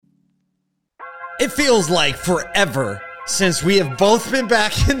It feels like forever since we have both been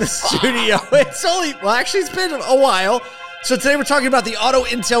back in the studio. It's been a while. So today we're talking about the auto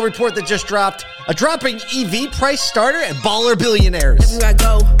intel report that just dropped, a dropping EV price starter, and baller billionaires. Everywhere I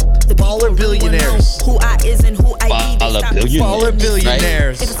go, the Baller billionaires. Who I is and who I be. Baller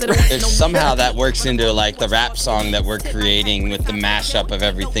billionaires. Right? There's somehow that works into like the rap song that we're creating with the mashup of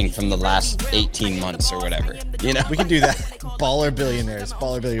everything from the last 18 months or whatever. You know, we can do that. Baller billionaires.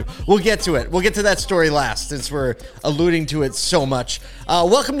 Baller billionaires. We'll get to it. We'll get to that story last since we're alluding to it so much.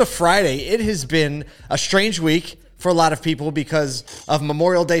 Welcome to Friday. It has been a strange week for a lot of people because of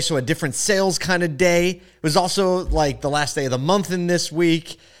Memorial Day, so a different sales kind of day. It was also like the last day of the month in this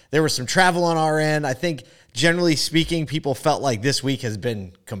week. There was some travel on our end. I think, generally speaking, people felt like this week has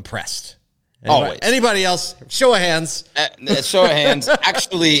been compressed. Always. Anybody else? Show of hands. Show of hands.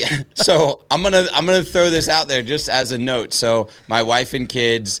 Actually, so I'm gonna throw this out there just as a note. So my wife and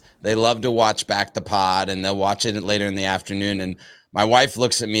kids, they love to watch Back the Pod, and they'll watch it later in the afternoon. And my wife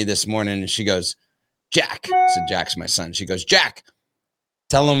looks at me this morning and she goes, "Jack," so Jack's my son. She goes, "Jack,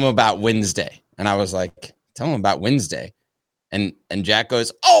 tell him about Wednesday." And I was like, "Tell him about Wednesday." And Jack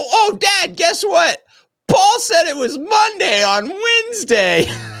goes, "Oh, Dad, guess what? Paul said it was Monday on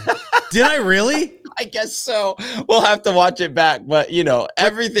Wednesday." Did I really? I guess so. We'll have to watch it back. But, you know,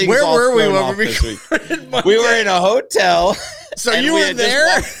 everything's Where all were we thrown when off we this week. recorded? We were in a hotel. So you were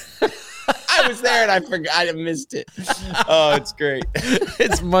there? I was there and I forgot. I missed it. Oh, it's great.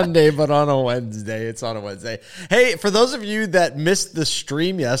 It's Monday, but on a Wednesday. It's on a Wednesday. Hey, for those of you that missed the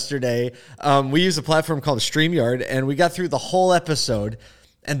stream yesterday, we use a platform called StreamYard, and we got through the whole episode,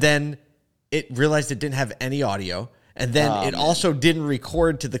 and then it realized it didn't have any audio, and then also didn't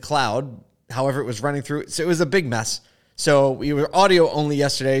record to the cloud. However, it was running through. So it was a big mess. So we were audio only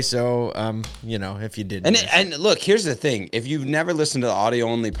yesterday. So, you know, if you didn't. And look, here's the thing. If you've never listened to the audio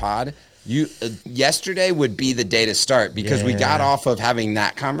only pod, yesterday would be the day to start because we got off of having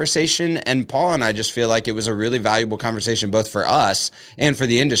that conversation, and Paul and I just feel like it was a really valuable conversation both for us and for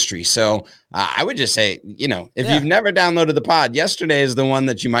the industry. So I would just say, you know, if you've never downloaded the pod, yesterday is the one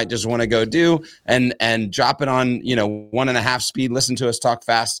that you might just want to go do and drop it on, you know, 1.5 speed, listen to us talk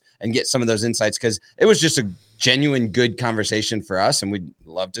fast and get some of those insights, because it was just a genuine good conversation for us, and we'd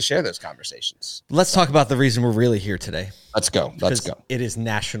love to share those conversations. Let's talk about the reason we're really here today. Let's go. It is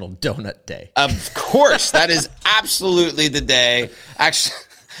National Donut Day. Of course. That is absolutely the day. Actually,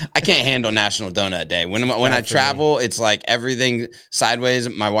 I can't handle National Donut Day. When I travel, it's like everything sideways.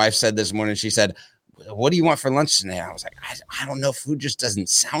 My wife said this morning, she said, "What do you want for lunch today?" I was like, I don't know. Food just doesn't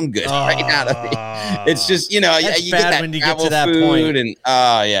sound good right now to me. It's just, you know, you get that when you get to that point. And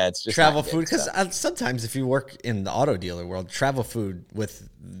it's just travel food. Because sometimes if you work in the auto dealer world, travel food with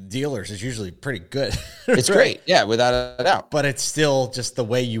dealers is usually pretty good. It's great. Yeah, without a doubt. But it's still just the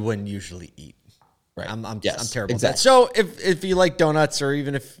way you wouldn't usually eat. Right. I'm terrible at that. Exactly. So if you like donuts, or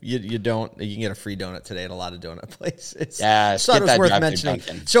even if you don't, you can get a free donut today at a lot of donut places. Yeah, so it was worth mentioning.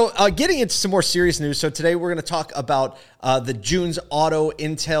 So getting into some more serious news. So today we're going to talk about the June's Auto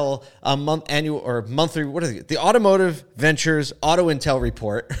Intel monthly. What is it? The Automotive Ventures Auto Intel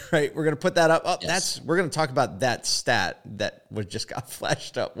Report. Right. We're going to put that up. We're going to talk about that stat that just got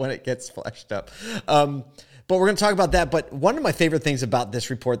flashed up when it gets flashed up. But we're going to talk about that. But one of my favorite things about this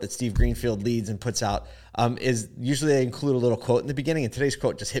report that Steve Greenfield leads and puts out is usually they include a little quote in the beginning. And today's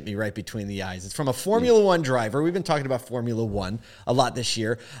quote just hit me right between the eyes. It's from a Formula One driver. We've been talking about Formula One a lot this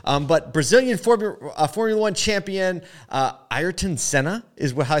year. But Brazilian Formula One champion Ayrton Senna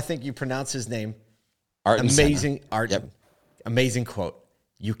is how I think you pronounce his name. Amazing quote.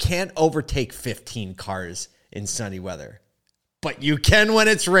 "You can't overtake 15 cars in sunny weather, but you can when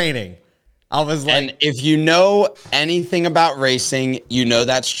it's raining." I was like, and if you know anything about racing, you know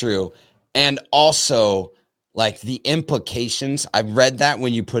that's true. And also, like, the implications, I read that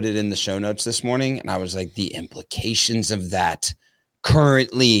when you put it in the show notes this morning, and I was like, the implications of that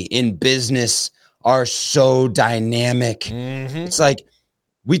currently in business are so dynamic. Mm-hmm. It's like,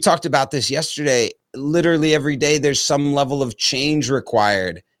 we talked about this yesterday. Literally every day, there's some level of change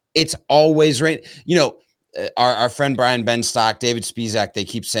required. It's always rain. You know, our friend Brian Benstock, David Spizak, they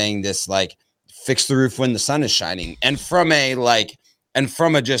keep saying this, like, fix the roof when the sun is shining. And from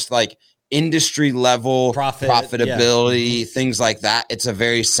a just like industry level profitability, things like that, it's a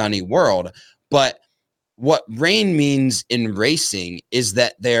very sunny world. But what rain means in racing is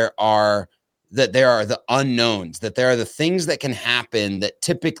that there are the unknowns, that there are the things that can happen that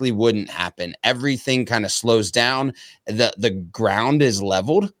typically wouldn't happen. Everything kind of slows down. The ground is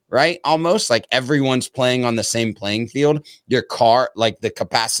leveled, right? Almost like everyone's playing on the same playing field. Your car, like the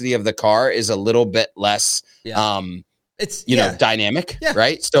capacity of the car is a little bit less It's dynamic, Yeah.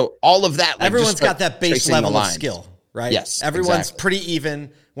 right? So all of that, like, everyone's got that base level of skill, right? Yes, everyone's exactly. pretty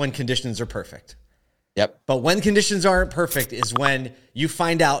even when conditions are perfect. Yep. But when conditions aren't perfect is when you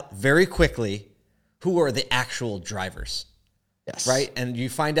find out very quickly who are the actual drivers. Yes. Right? And you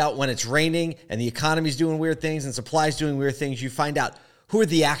find out when it's raining and the economy's doing weird things and supply's doing weird things, you find out who are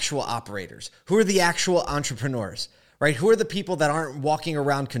the actual operators, who are the actual entrepreneurs, right? Who are the people that aren't walking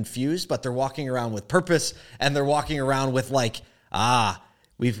around confused, but they're walking around with purpose, and they're walking around with like,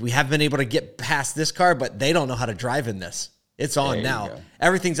 we haven't been able to get past this car, but they don't know how to drive in this. It's on now.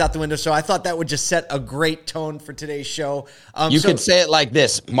 Everything's out the window. So I thought that would just set a great tone for today's show. You could say it like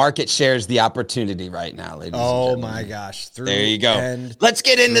this: market shares the opportunity right now, ladies and gentlemen. Oh my gosh. There you go. Let's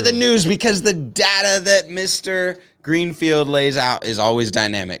get into the news, because the data that Mr. Greenfield lays out is always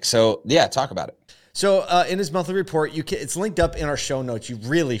dynamic. So yeah, talk about it. So in his monthly report, it's linked up in our show notes. You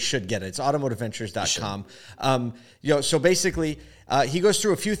really should get it. It's automotiveventures.com. So basically, he goes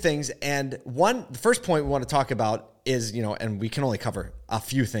through a few things, and the first point we want to talk about is, and we can only cover a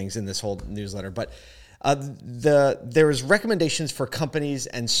few things in this whole newsletter, but there is recommendations for companies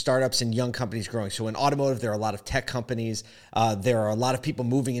and startups and young companies growing. So in automotive, there are a lot of tech companies. There are a lot of people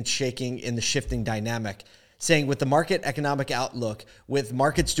moving and shaking in the shifting dynamic, saying with the market economic outlook, with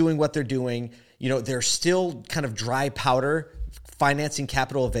markets doing what they're doing, there's still kind of dry powder financing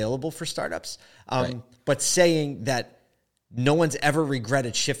capital available for startups. But saying that no one's ever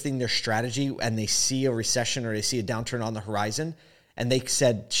regretted shifting their strategy and they see a recession or they see a downturn on the horizon. And they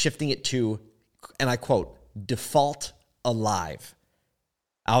said shifting it to, and I quote, default alive.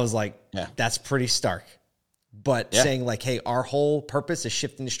 I was like, that's pretty stark. But saying like, hey, our whole purpose is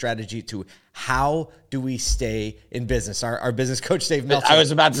shifting the strategy to how do we stay in business? Our business coach, Dave Meltzer. I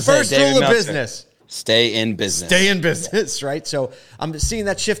was about to say, first rule of business. Stay in business. Stay in business, right? So I'm seeing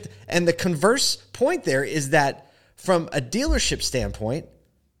that shift. And the converse point there is that from a dealership standpoint,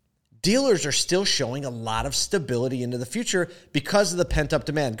 dealers are still showing a lot of stability into the future because of the pent-up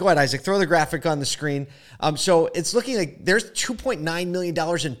demand. Go ahead, Isaac. Throw the graphic on the screen. So it's looking like there's $2.9 million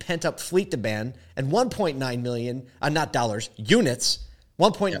in pent-up fleet demand and 1.9 million, not dollars, units,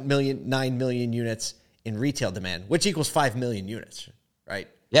 1.9 million units in retail demand, which equals 5 million units, right?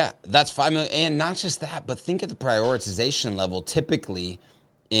 Yeah, that's 5 million. And not just that, but think of the prioritization level typically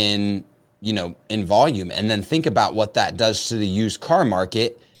in volume, and then think about what that does to the used car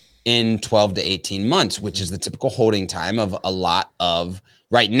market in 12 to 18 months, which is the typical holding time of a lot of,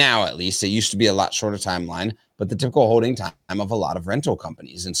 right now at least, it used to be a lot shorter timeline, but the typical holding time of a lot of rental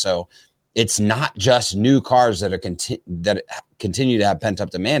companies. And so it's not just new cars that continue to have pent up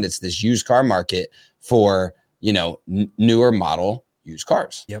demand. It's this used car market for, newer model used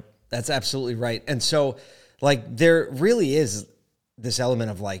cars. Yep, that's absolutely right. And so like there really is this element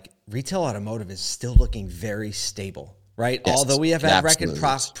of like retail automotive is still looking very stable, right? Yes, although we have had record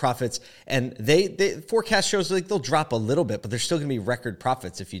profits, and they forecast shows like they'll drop a little bit, but there's still going to be record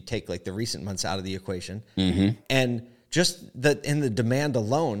profits if you take like the recent months out of the equation. And just in the demand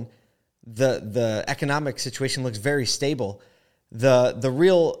alone, the economic situation looks very stable. The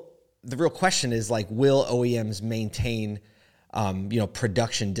real question is like, will OEMs maintain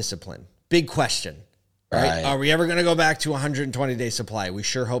production discipline? Big question. Right? Are we ever going to go back to 120-day supply? We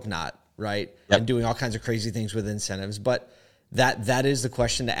sure hope not, right? Yep. And doing all kinds of crazy things with incentives. But that is the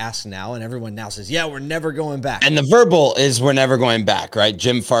question to ask now. And everyone now says, yeah, we're never going back. And the verbal is we're never going back, right?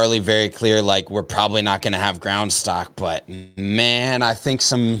 Jim Farley, very clear, like we're probably not going to have ground stock. But man, I think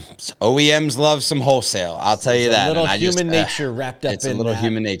some OEMs love some wholesale. I'll tell you that. A little human nature wrapped up in that. It's a little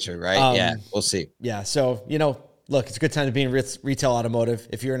human nature, right? Yeah, we'll see. Yeah, so, look, it's a good time to be in retail automotive.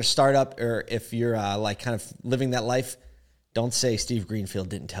 If you're in a startup or if you're kind of living that life, don't say Steve Greenfield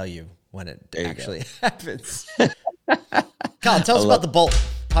didn't tell you when it actually happens. Kyle, tell us about the Bolt.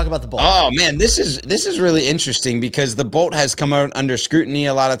 Talk about the Bolt. Oh man, this is really interesting because the Bolt has come out under scrutiny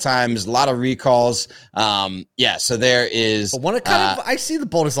a lot of times, a lot of recalls. So there is. But I see the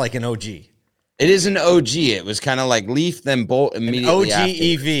Bolt as like an OG. It is an OG. It was kind of like Leaf, then Bolt immediately. OG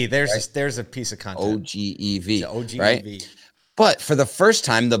EV. There's a piece of content. OG EV. OG right? EV. But for the first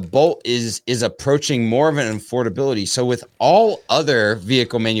time, the Bolt is approaching more of an affordability. So with all other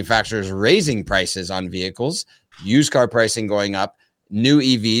vehicle manufacturers raising prices on vehicles, used car pricing going up, new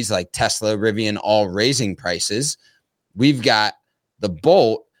EVs like Tesla, Rivian, all raising prices, we've got the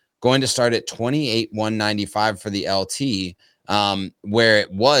Bolt going to start at $28,195 for the LT. Where it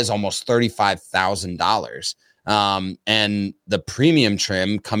was almost $35,000. And the premium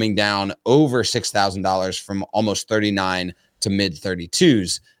trim coming down over $6,000 from almost 39 to mid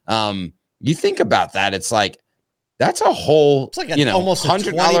 32s. You think about that. It's like, That's a whole, it's like almost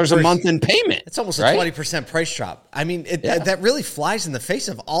 $100 a month in payment. It's almost a 20% price drop. I mean, that really flies in the face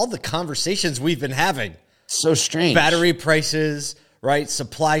of all the conversations we've been having. So strange. Battery prices, right?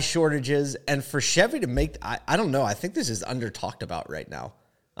 Supply shortages. And for Chevy to make, I don't know. I think this is under talked about right now,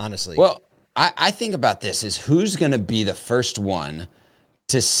 honestly. Well, I think about this is who's going to be the first one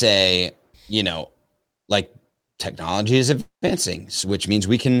to say, like, technology is advancing, which means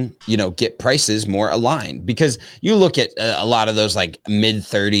we can, get prices more aligned, because you look at a lot of those like mid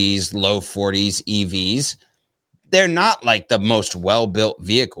 30s, low 40s EVs. They're not like the most well-built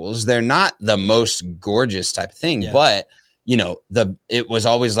vehicles. They're not the most gorgeous type of thing, but it was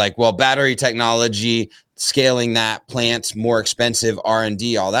always like, well, battery technology, scaling that, plants, more expensive,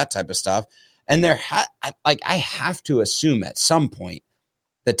 R&D, all that type of stuff. And I have to assume at some point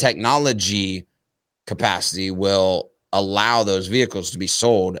the technology capacity will allow those vehicles to be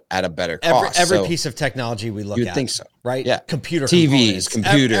sold at a better cost. Every piece of technology we look at. You'd think so. Right? Yeah. Computer TVs,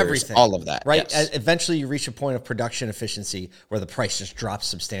 computers, everything. all of that. Right? Yes. Eventually you reach a point of production efficiency where the price just drops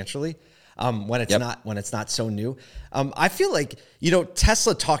substantially when it's not so new. I feel like,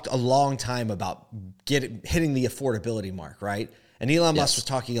 Tesla talked a long time about hitting the affordability mark, right? And Elon Musk was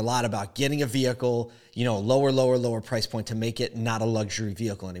talking a lot about getting a vehicle, lower price point to make it not a luxury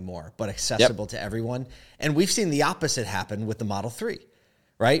vehicle anymore, but accessible to everyone. And we've seen the opposite happen with the Model 3,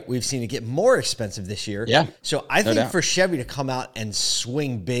 right? We've seen it get more expensive this year. Yeah. So I think for Chevy to come out and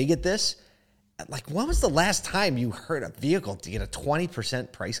swing big at this, like, when was the last time you heard a vehicle to get a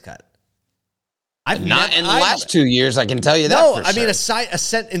 20% price cut? Not in the last 2 years, I can tell you that. No, for I mean,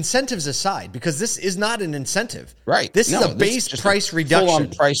 sure. incentives aside, because this is not an incentive. Right. This is a base price reduction. Full-on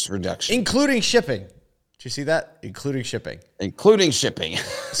price reduction. Including shipping. Did you see that? Including shipping. Including shipping.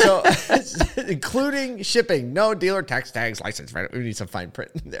 So, including shipping. No dealer tax tags, license, right? We need some fine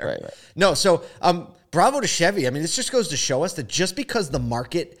print in there. Right. No, so bravo to Chevy. I mean, this just goes to show us that just because the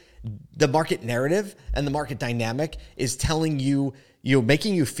market narrative and the market dynamic is telling you,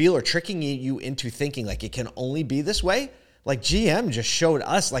 making you feel or tricking you into thinking like it can only be this way. Like GM just showed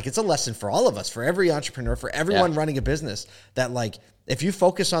us, like, it's a lesson for all of us, for every entrepreneur, for everyone running a business, that like, if you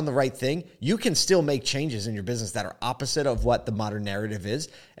focus on the right thing, you can still make changes in your business that are opposite of what the modern narrative is.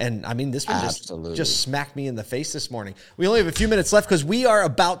 And I mean, this one just smacked me in the face this morning. We only have a few minutes left because we are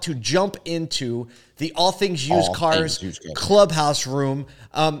about to jump into the All Things Used Cars Clubhouse room.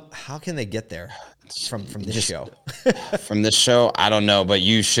 How can they get there? From this show? From this show, I don't know, but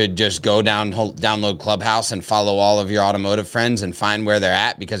you should just go download Clubhouse and follow all of your automotive friends and find where they're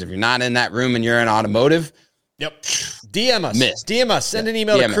at, because if you're not in that room and you're in automotive, DM us. Send an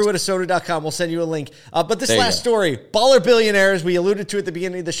email to crew@asoda.com. We'll send you a link. But this last story, Baller Billionaires, we alluded to at the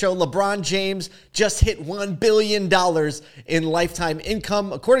beginning of the show. LeBron James just hit $1 billion in lifetime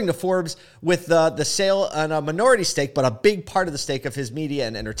income, according to Forbes, with the sale on a minority stake, but a big part of the stake of his media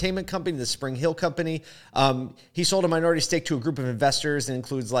and entertainment company, the Spring Hill Company. He sold a minority stake to a group of investors that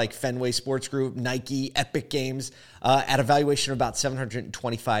includes like Fenway Sports Group, Nike, Epic Games, at a valuation of about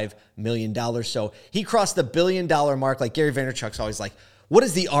 $725 million. So he crossed the $1 billion mark. Like Gary Vaynerchuk's always like, what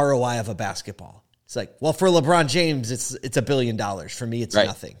is the ROI of a basketball? It's like, well, for LeBron James, it's $1 billion. For me, it's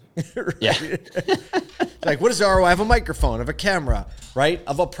nothing. Right? Yeah. Like, what is the ROI of a microphone, of a camera, right?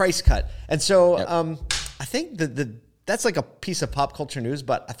 Of a price cut. And so I think that's like a piece of pop culture news,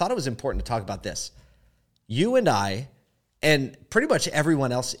 but I thought it was important to talk about this. You and I, and pretty much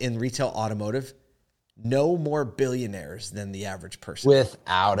everyone else in retail automotive, no more billionaires than the average person.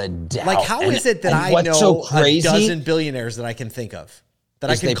 Without a doubt. Like, how is it that I know a dozen billionaires that I can think of,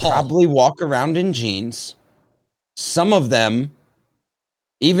 that I can call? They probably walk around in jeans. Some of them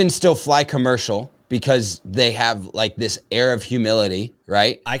even still fly commercial because they have like this air of humility,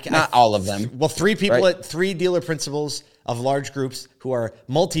 right? Not all of them. Well, 3 people at 3 dealer principals of large groups who are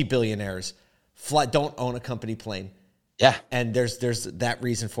multi-billionaires don't own a company plane. Yeah. And there's that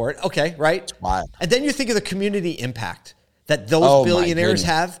reason for it. Okay, right? Wow. And then you think of the community impact that those billionaires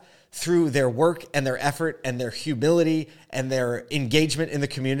have through their work and their effort and their humility and their engagement in the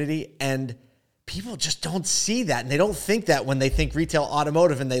community. And people just don't see that. And they don't think that when they think retail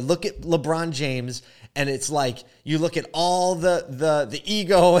automotive, and they look at LeBron James, and it's like, you look at all the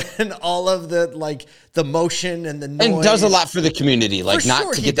ego and all of the motion and the noise. And does a lot for the community. Like,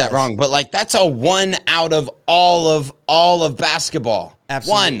 not to get that wrong, but like, that's a 1 out of all of basketball.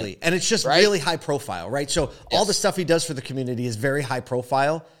 Absolutely. And it's just really high profile, right? So all the stuff he does for the community is very high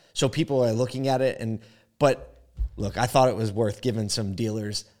profile. So people are looking at it. But look, I thought it was worth giving some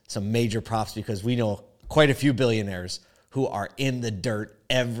dealers some major props, because we know quite a few billionaires who are in the dirt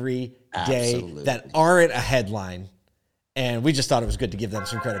every day that aren't a headline. and we just thought it was good to give them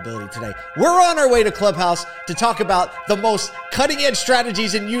some credibility today. We're on our way to Clubhouse to talk about the most cutting-edge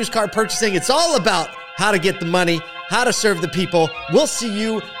strategies in used car purchasing. It's all about how to get the money, how to serve the people. We'll see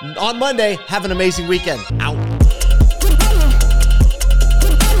you on Monday. Have an amazing weekend. Out.